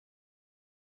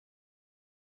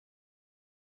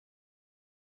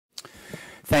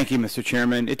Thank you, Mr.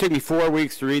 Chairman. It took me 4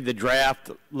 weeks to read the draft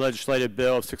legislative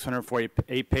bill of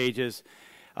 648 pages.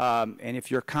 And if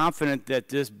you're confident that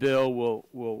this bill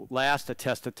will last a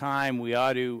test of time, we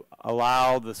ought to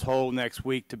allow this whole next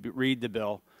week to read the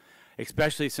bill,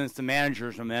 especially since the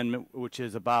manager's amendment, which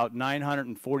is about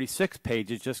 946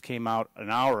 pages, just came out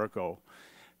an hour ago.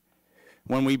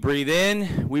 When we breathe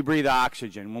in, we breathe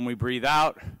oxygen. When we breathe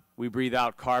out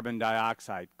carbon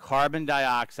dioxide. Carbon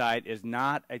dioxide is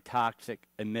not a toxic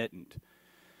emittent.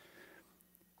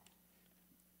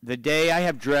 The day I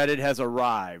have dreaded has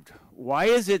arrived. Why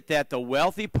is it that the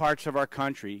wealthy parts of our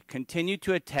country continue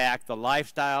to attack the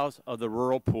lifestyles of the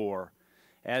rural poor,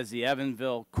 as the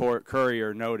Evansville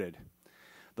Courier noted?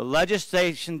 The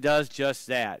legislation does just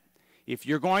that. If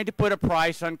you're going to put a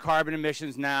price on carbon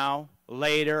emissions now,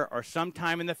 later, or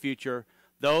sometime in the future,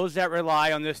 those that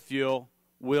rely on this fuel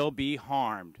will be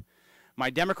harmed. My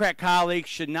Democrat colleagues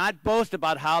should not boast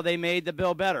about how they made the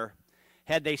bill better.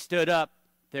 Had they stood up,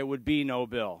 there would be no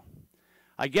bill.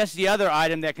 I guess the other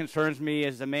item that concerns me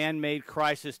is the man-made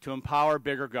crisis to empower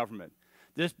bigger government.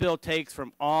 This bill takes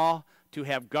from all to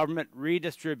have government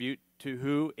redistribute to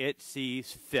who it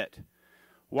sees fit.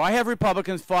 Why have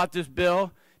Republicans fought this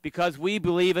bill? Because we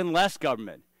believe in less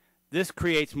government. This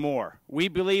creates more. We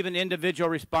believe in individual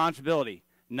responsibility,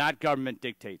 not government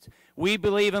dictates. We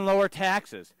believe in lower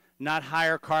taxes, not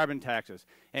higher carbon taxes.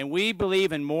 And we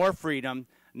believe in more freedom,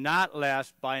 not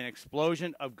less, by an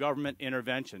explosion of government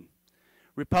intervention.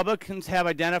 Republicans have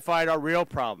identified our real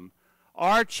problem.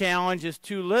 Our challenge is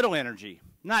too little energy,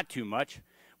 not too much.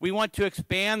 We want to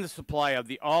expand the supply of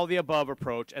the all-the-above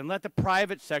approach and let the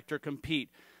private sector compete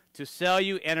to sell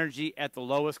you energy at the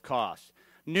lowest cost.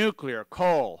 Nuclear,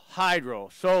 coal, hydro,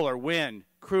 solar, wind,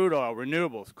 crude oil,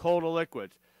 renewables, coal to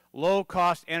liquids.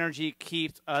 Low-cost energy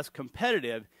keeps us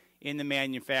competitive in the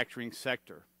manufacturing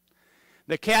sector.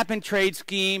 The cap-and-trade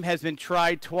scheme has been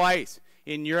tried twice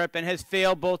in Europe and has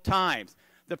failed both times.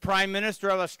 The Prime Minister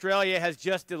of Australia has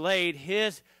just delayed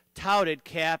his touted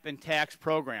cap and tax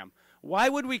program. Why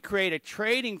would we create a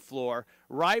trading floor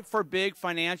ripe for big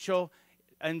financial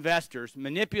investors,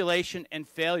 manipulation, and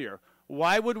failure?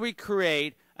 Why would we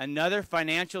create another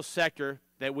financial sector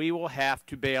that we will have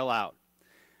to bail out?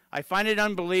 I find it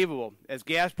unbelievable, as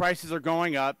gas prices are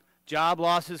going up, job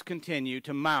losses continue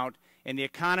to mount, and the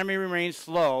economy remains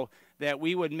slow, that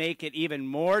we would make it even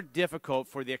more difficult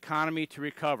for the economy to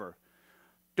recover.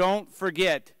 Don't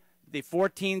forget the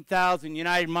 14,000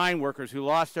 United Mine Workers who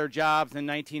lost their jobs in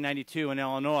 1992 in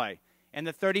Illinois, and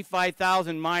the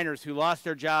 35,000 miners who lost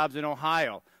their jobs in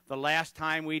Ohio the last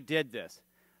time we did this.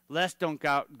 Let's don't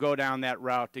go down that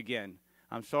route again.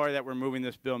 I'm sorry that we're moving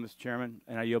this bill, Mr. Chairman,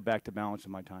 and I yield back the balance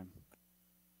of my time.